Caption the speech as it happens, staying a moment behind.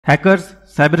Hackers,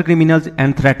 cybercriminals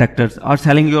and threat actors are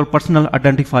selling your personal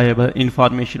identifiable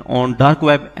information on dark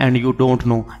web and you don't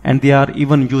know, and they are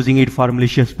even using it for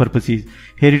malicious purposes.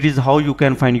 Here it is how you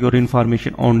can find your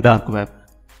information on dark web.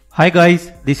 Hi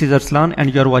guys, this is Arslan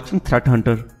and you are watching Threat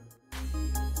Hunter.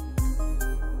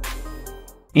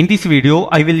 In this video,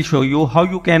 I will show you how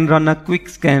you can run a quick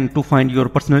scan to find your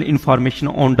personal information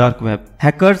on dark web.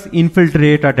 Hackers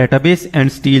infiltrate a database and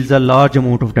steals a large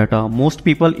amount of data. Most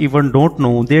people even don't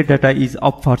know their data is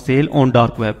up for sale on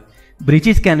dark web.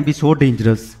 Breaches can be so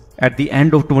dangerous. At the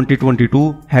end of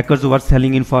 2022, hackers were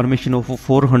selling information of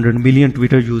 400 million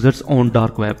Twitter users on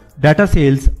dark web. Data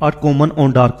sales are common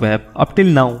on dark web. Up till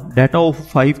now, data of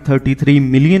 533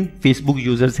 million Facebook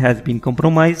users has been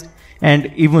compromised,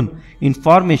 and even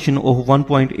information of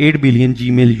 1.8 billion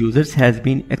Gmail users has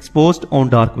been exposed on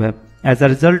dark web as a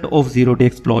result of zero-day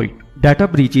exploit. Data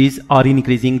breaches are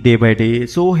increasing day by day,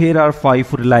 so here are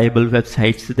 5 reliable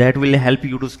websites that will help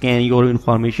you to scan your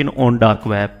information on dark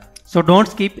web. So don't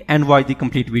skip and watch the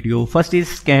complete video. First is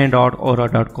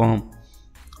scan.aura.com.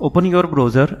 Open your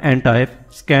browser and type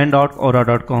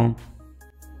scan.aura.com.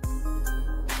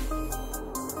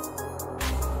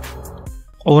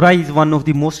 Aura is one of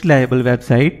the most reliable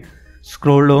websites.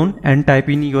 Scroll down and type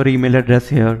in your email address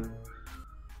here.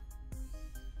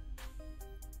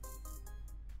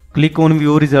 Click on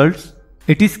view results.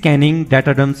 It is scanning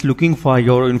data dumps looking for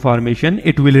your information.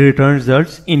 It will return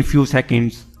results in few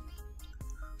seconds.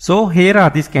 So here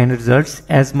are the scanned results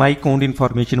as my account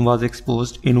information was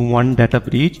exposed in one data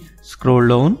breach. Scroll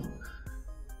down.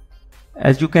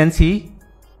 As you can see,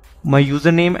 my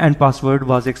username and password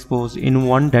was exposed in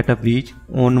one data breach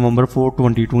on November 4,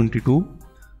 2022.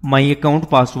 My account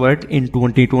password in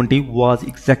 2020 was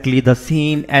exactly the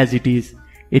same as it is.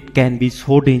 It can be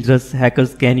so dangerous.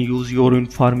 Hackers can use your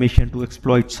information to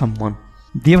exploit someone.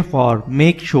 Therefore,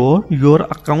 make sure your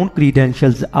account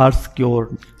credentials are secure.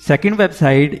 Second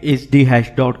website is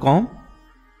dhash.com.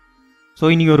 So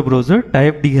in your browser,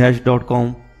 type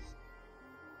dhash.com.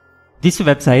 This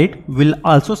website will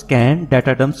also scan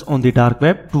data dumps on the dark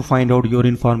web to find out your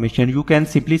information. You can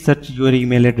simply search your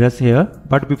email address here,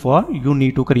 but before you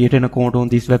need to create an account on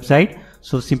this website.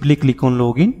 So simply click on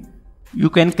login.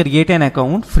 You can create an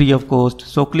account free of cost.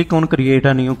 So click on create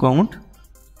a new account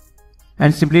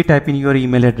and simply type in your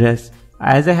email address.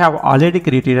 As I have already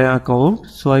created an account,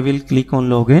 so I will click on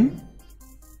login.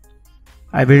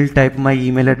 I will type my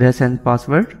email address and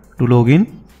password to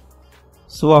login.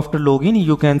 So after login,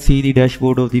 you can see the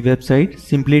dashboard of the website.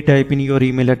 Simply type in your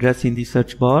email address in the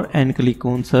search bar and click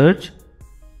on search.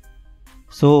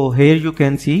 So here you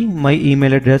can see my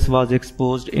email address was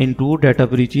exposed in 2 data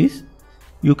breaches.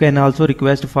 You can also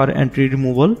request for entry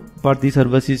removal, but the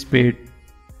service is paid.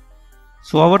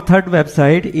 So our third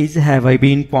website is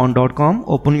haveibeenpawned.com.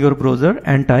 Open your browser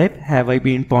and type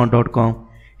haveibeenpawned.com.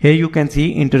 Here you can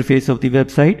see interface of the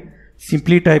website.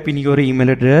 Simply type in your email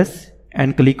address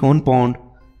and click on pawned.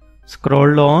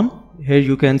 Scroll down. Here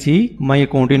you can see my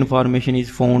account information is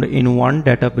found in one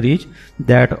data breach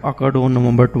that occurred on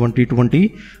November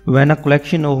 2020 when a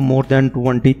collection of more than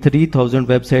 23,000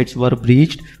 websites were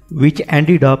breached, which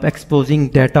ended up exposing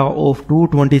data of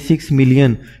 226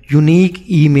 million unique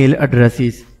email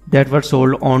addresses that were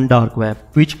sold on dark web,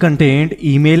 which contained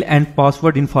email and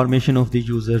password information of the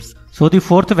users. So the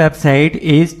fourth website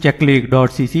is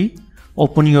checkleak.cc.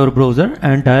 Open your browser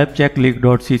and type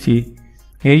checkleak.cc.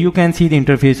 Here you can see the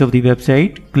interface of the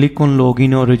website. Click on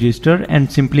login or register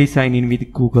and simply sign in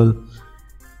with Google.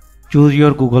 Choose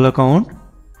your Google account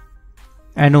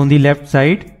and on the left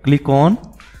side click on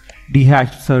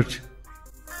dhash search.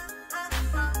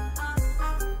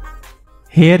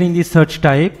 Here in the search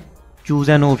type, choose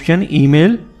an option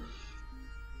email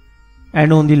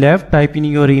and on the left type in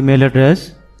your email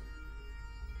address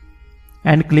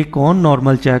and click on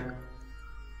normal check.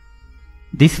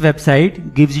 This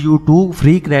website gives you 2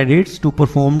 free credits to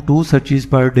perform 2 searches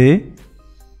per day.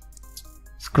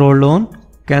 Scroll down,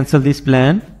 cancel this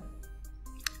plan.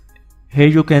 Here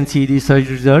you can see the search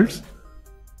results.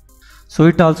 So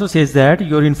it also says that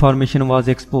your information was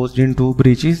exposed in 2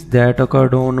 breaches that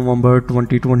occurred on November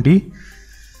 2020.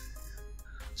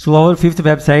 So our fifth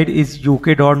website is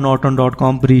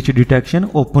uk.norton.com breach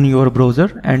detection. Open your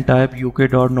browser and type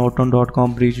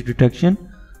uk.norton.com breach detection.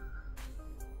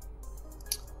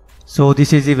 So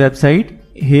this is the website.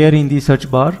 Here in the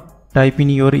search bar, type in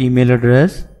your email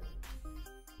address.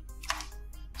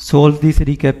 Solve this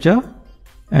reCAPTCHA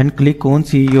and click on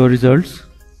see your results.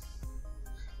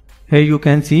 Here you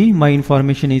can see my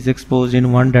information is exposed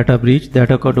in one data breach that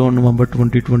occurred on November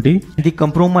 2020. The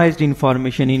compromised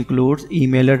information includes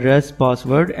email address,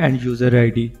 password and user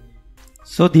ID.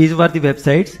 So these were the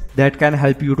websites that can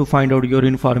help you to find out your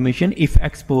information if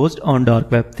exposed on dark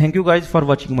web. Thank you guys for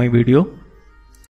watching my video.